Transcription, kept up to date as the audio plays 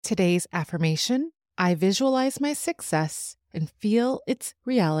Today's affirmation: I visualize my success and feel its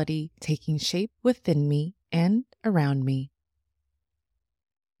reality taking shape within me and around me.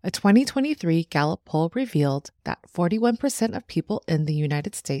 A 2023 Gallup poll revealed that 41% of people in the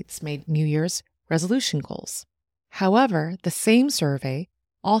United States made New Year's resolution goals. However, the same survey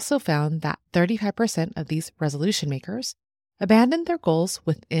also found that 35% of these resolution makers abandoned their goals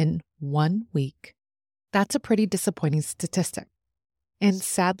within 1 week. That's a pretty disappointing statistic. And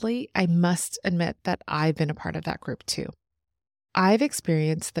sadly, I must admit that I've been a part of that group too. I've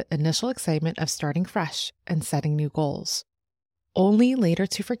experienced the initial excitement of starting fresh and setting new goals, only later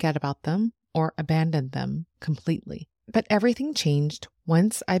to forget about them or abandon them completely. But everything changed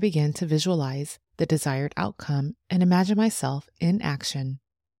once I began to visualize the desired outcome and imagine myself in action.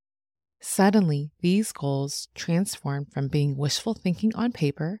 Suddenly, these goals transformed from being wishful thinking on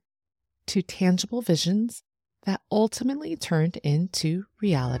paper to tangible visions that ultimately turned into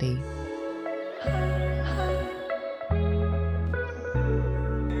reality.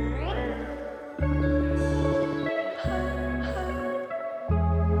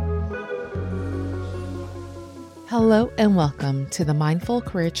 Hello and welcome to the Mindful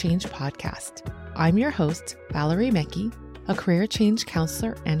Career Change Podcast. I'm your host, Valerie Mecki, a career change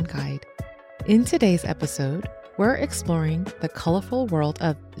counselor and guide. In today's episode, we're exploring the colorful world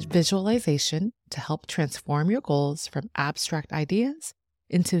of visualization to help transform your goals from abstract ideas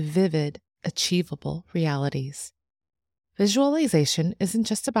into vivid, achievable realities. Visualization isn't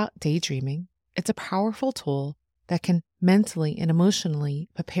just about daydreaming. It's a powerful tool that can mentally and emotionally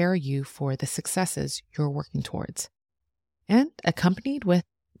prepare you for the successes you're working towards. And accompanied with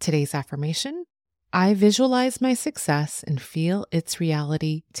today's affirmation, I visualize my success and feel its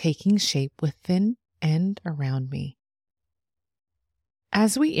reality taking shape within and around me.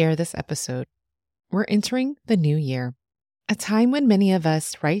 As we air this episode, we're entering the new year, a time when many of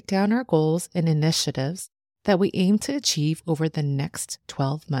us write down our goals and initiatives that we aim to achieve over the next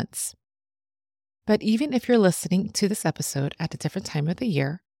 12 months. But even if you're listening to this episode at a different time of the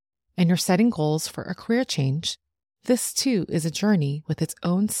year and you're setting goals for a career change, this too is a journey with its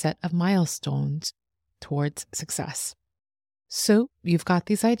own set of milestones towards success. So you've got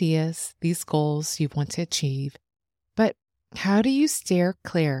these ideas, these goals you want to achieve, but how do you steer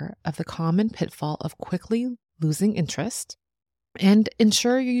clear of the common pitfall of quickly losing interest and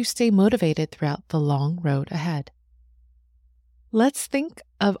ensure you stay motivated throughout the long road ahead? Let's think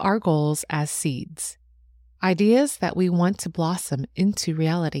of our goals as seeds, ideas that we want to blossom into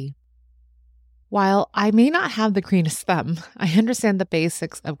reality. While I may not have the greenest thumb, I understand the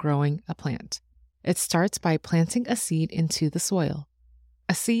basics of growing a plant. It starts by planting a seed into the soil.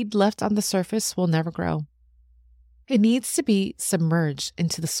 A seed left on the surface will never grow. It needs to be submerged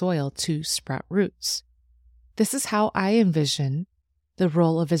into the soil to sprout roots. This is how I envision the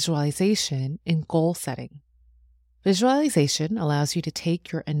role of visualization in goal setting. Visualization allows you to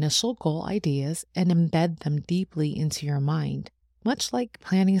take your initial goal ideas and embed them deeply into your mind, much like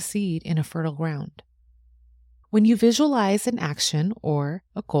planting a seed in a fertile ground. When you visualize an action or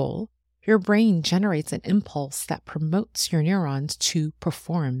a goal, your brain generates an impulse that promotes your neurons to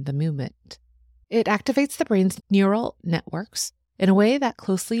perform the movement. It activates the brain's neural networks in a way that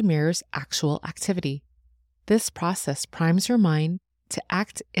closely mirrors actual activity. This process primes your mind to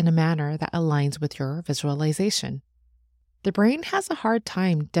act in a manner that aligns with your visualization. The brain has a hard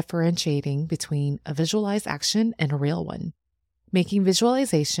time differentiating between a visualized action and a real one, making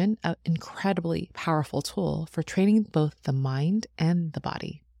visualization an incredibly powerful tool for training both the mind and the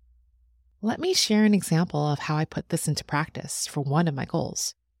body. Let me share an example of how I put this into practice for one of my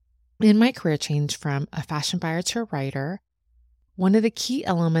goals. In my career change from a fashion buyer to a writer, one of the key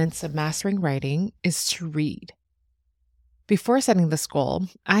elements of mastering writing is to read. Before setting this goal,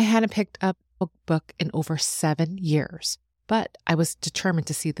 I hadn't picked up a book in over 7 years, but I was determined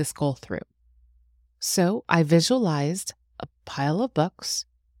to see this goal through. So I visualized a pile of books.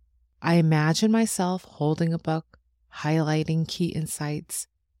 I imagined myself holding a book, highlighting key insights,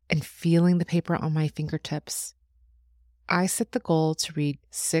 and feeling the paper on my fingertips. I set the goal to read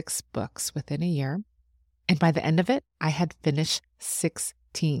 6 books within a year, and by the end of it, I had finished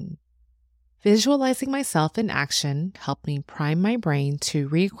 16. Visualizing myself in action helped me prime my brain to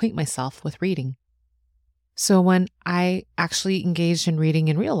reacquaint myself with reading. So when I actually engaged in reading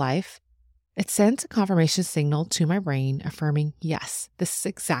in real life, it sent a confirmation signal to my brain affirming, yes, this is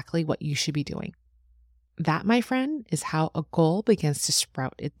exactly what you should be doing. That, my friend, is how a goal begins to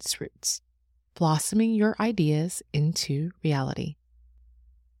sprout its roots, blossoming your ideas into reality.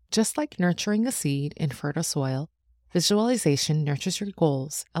 Just like nurturing a seed in fertile soil, visualization nurtures your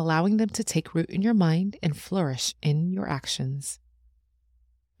goals, allowing them to take root in your mind and flourish in your actions.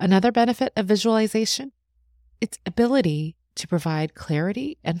 Another benefit of visualization, its ability to provide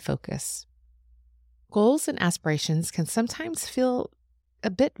clarity and focus. Goals and aspirations can sometimes feel a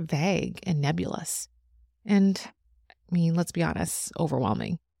bit vague and nebulous. And let's be honest,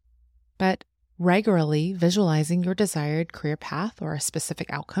 overwhelming. But regularly visualizing your desired career path or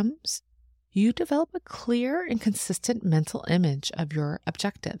specific outcomes, you develop a clear and consistent mental image of your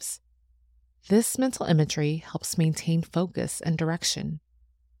objectives. This mental imagery helps maintain focus and direction,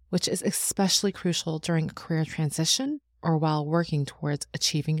 which is especially crucial during a career transition or while working towards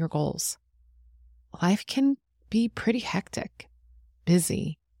achieving your goals. Life can be pretty hectic,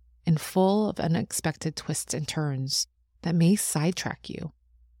 busy, and full of unexpected twists and turns that may sidetrack you.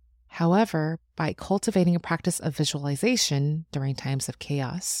 However, by cultivating a practice of visualization during times of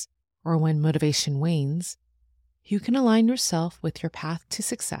chaos or when motivation wanes, you can align yourself with your path to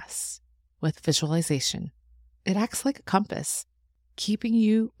success with visualization. It acts like a compass, keeping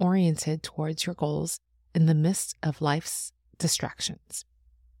you oriented towards your goals in the midst of life's distractions.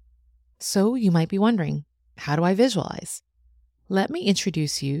 So you might be wondering, how do I visualize? Let me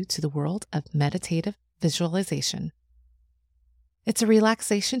introduce you to the world of meditative visualization. It's a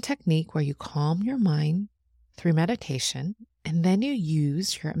relaxation technique where you calm your mind through meditation, and then you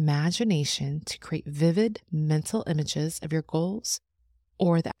use your imagination to create vivid mental images of your goals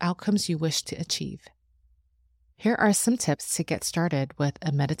or the outcomes you wish to achieve. Here are some tips to get started with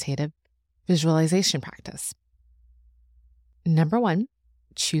a meditative visualization practice. Number 1,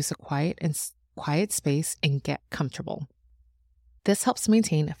 choose a quiet space and get comfortable. This helps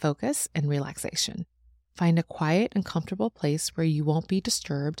maintain focus and relaxation. Find a quiet and comfortable place where you won't be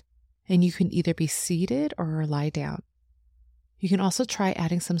disturbed, and you can either be seated or lie down. You can also try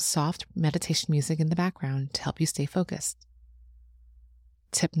adding some soft meditation music in the background to help you stay focused.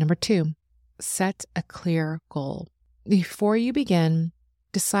 Tip number 2, set a clear goal. Before you begin,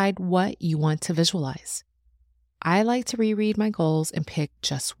 decide what you want to visualize. I like to reread my goals and pick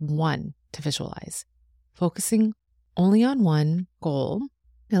just one to visualize. Focusing only on one goal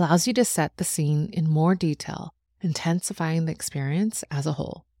allows you to set the scene in more detail, intensifying the experience as a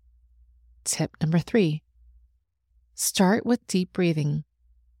whole. Tip number 3, start with deep breathing.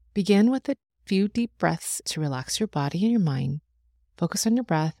 Begin with a few deep breaths to relax your body and your mind. Focus on your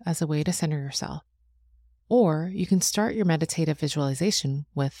breath as a way to center yourself. Or you can start your meditative visualization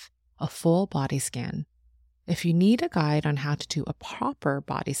with a full body scan. If you need a guide on how to do a proper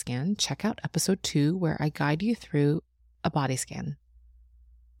body scan, check out episode 2 where I guide you through a body scan.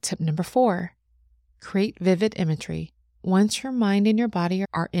 Tip number 4, create vivid imagery. Once your mind and your body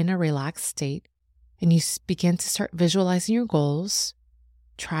are in a relaxed state and you begin to start visualizing your goals,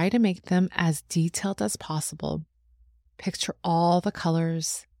 try to make them as detailed as possible. Picture all the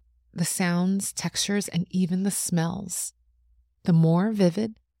colors, the sounds, textures, and even the smells. The more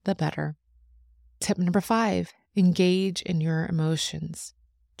vivid, the better. Tip number 5, engage in your emotions.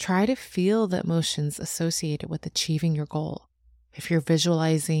 Try to feel the emotions associated with achieving your goal. If you're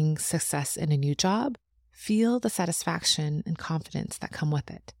visualizing success in a new job, feel the satisfaction and confidence that come with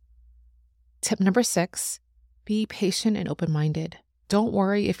it. Tip number 6, be patient and open-minded. Don't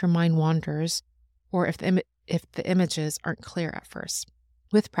worry if your mind wanders or if the images aren't clear at first.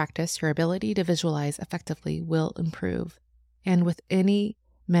 With practice, your ability to visualize effectively will improve. And with any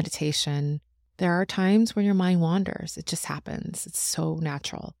meditation, there are times when your mind wanders. It just happens. It's so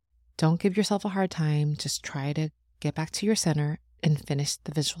natural. Don't give yourself a hard time. Just try to get back to your center and finish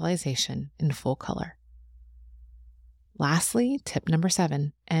the visualization in full color. Lastly, tip number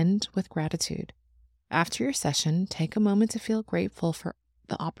 7, end with gratitude. After your session, take a moment to feel grateful for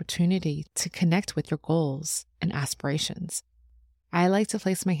the opportunity to connect with your goals and aspirations. I like to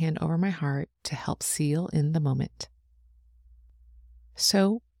place my hand over my heart to help seal in the moment.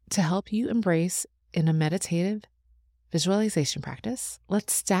 So, to help you embrace in a meditative visualization practice,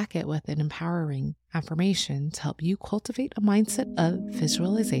 let's stack it with an empowering affirmation to help you cultivate a mindset of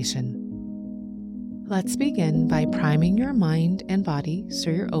visualization. Let's begin by priming your mind and body so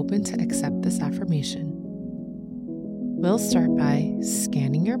you're open to accept this affirmation. We'll start by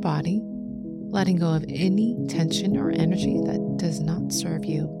scanning your body, letting go of any tension or energy that does not serve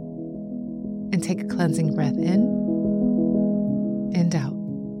you. And take a cleansing breath in and out.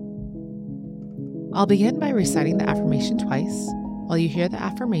 I'll begin by reciting the affirmation twice. While you hear the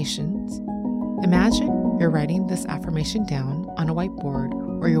affirmations, imagine you're writing this affirmation down on a whiteboard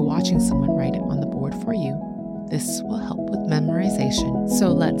or you're watching someone write it on the board for you. This will help with memorization.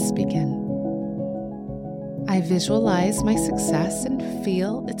 So let's begin. I visualize my success and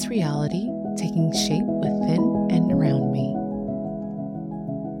feel its reality taking shape within and around me.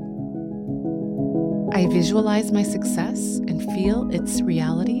 I I visualize my success and feel its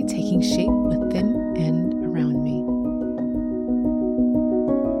reality taking shape within and around me.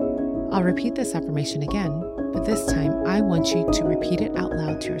 I'll repeat this affirmation again, but this time I want you to repeat it out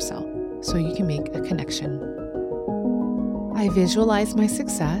loud to yourself so you can make a connection. I visualize my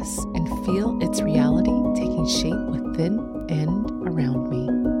success and feel its reality taking shape within and around me.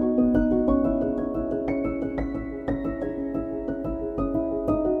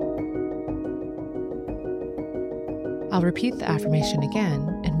 I'll repeat the affirmation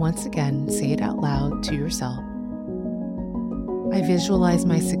again, and once again, say it out loud to yourself. I visualize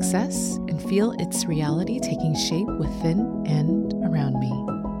my success and feel its reality taking shape within and around me.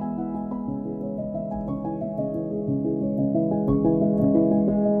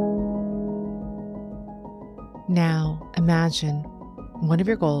 Now, imagine one of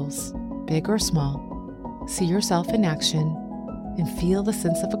your goals, big or small. See yourself in action and feel the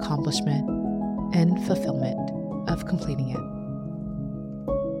sense of accomplishment and fulfillment of completing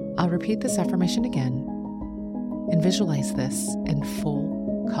it. I'll repeat this affirmation again and visualize this in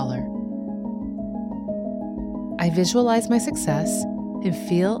full color. I visualize my success and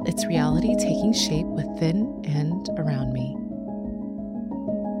feel its reality taking shape within and around me.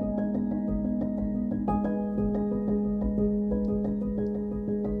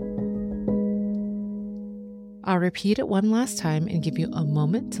 I'll repeat it one last time and give you a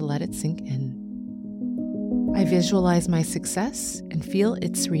moment to let it sink in. I visualize my success and feel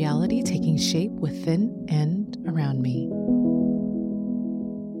its reality taking shape within and around me.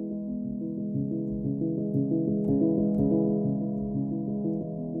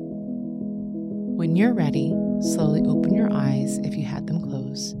 When you're ready, slowly open your eyes if you had them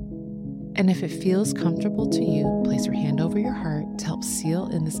closed. And if it feels comfortable to you, place your hand over your heart to help seal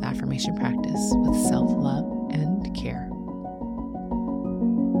in this affirmation practice with self-love and care.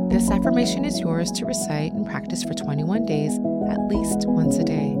 This affirmation is yours to recite and practice for 21 days, at least once a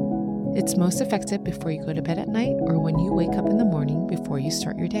day. It's most effective before you go to bed at night or when you wake up in the morning before you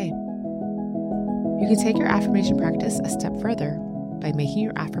start your day. You can take your affirmation practice a step further by making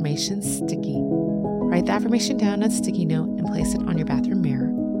your affirmations sticky. Write the affirmation down on a sticky note and place it on your bathroom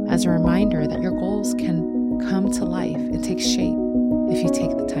mirror as a reminder that your goals can come to life and take shape if you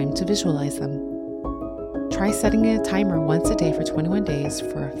take the time to visualize them. Try setting a timer once a day for 21 days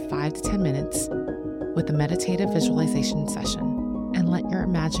for 5 to 10 minutes with a meditative visualization session, and let your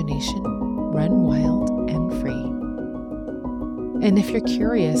imagination run wild and free. And if you're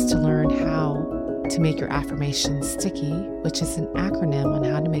curious to learn how to make your affirmations sticky, which is an acronym on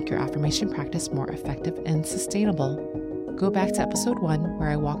how to make your affirmation practice more effective and sustainable, go back to episode 1 where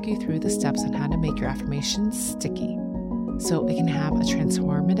I walk you through the steps on how to make your affirmations sticky so it can have a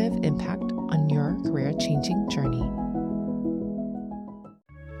transformative impact on your career-changing journey.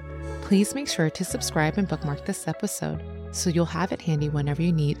 Please make sure to subscribe and bookmark this episode so you'll have it handy whenever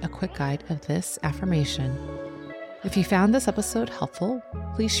you need a quick guide of this affirmation. If you found this episode helpful,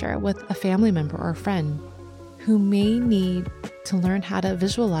 please share it with a family member or friend who may need to learn how to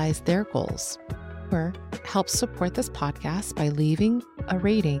visualize their goals. Or help support this podcast by leaving a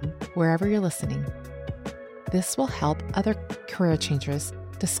rating wherever you're listening. This will help other career changers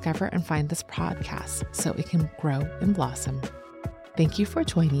discover and find this podcast so it can grow and blossom. Thank you for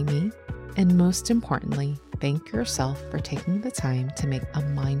joining me, and most importantly, thank yourself for taking the time to make a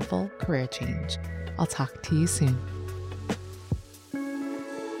mindful career change. I'll talk to you soon.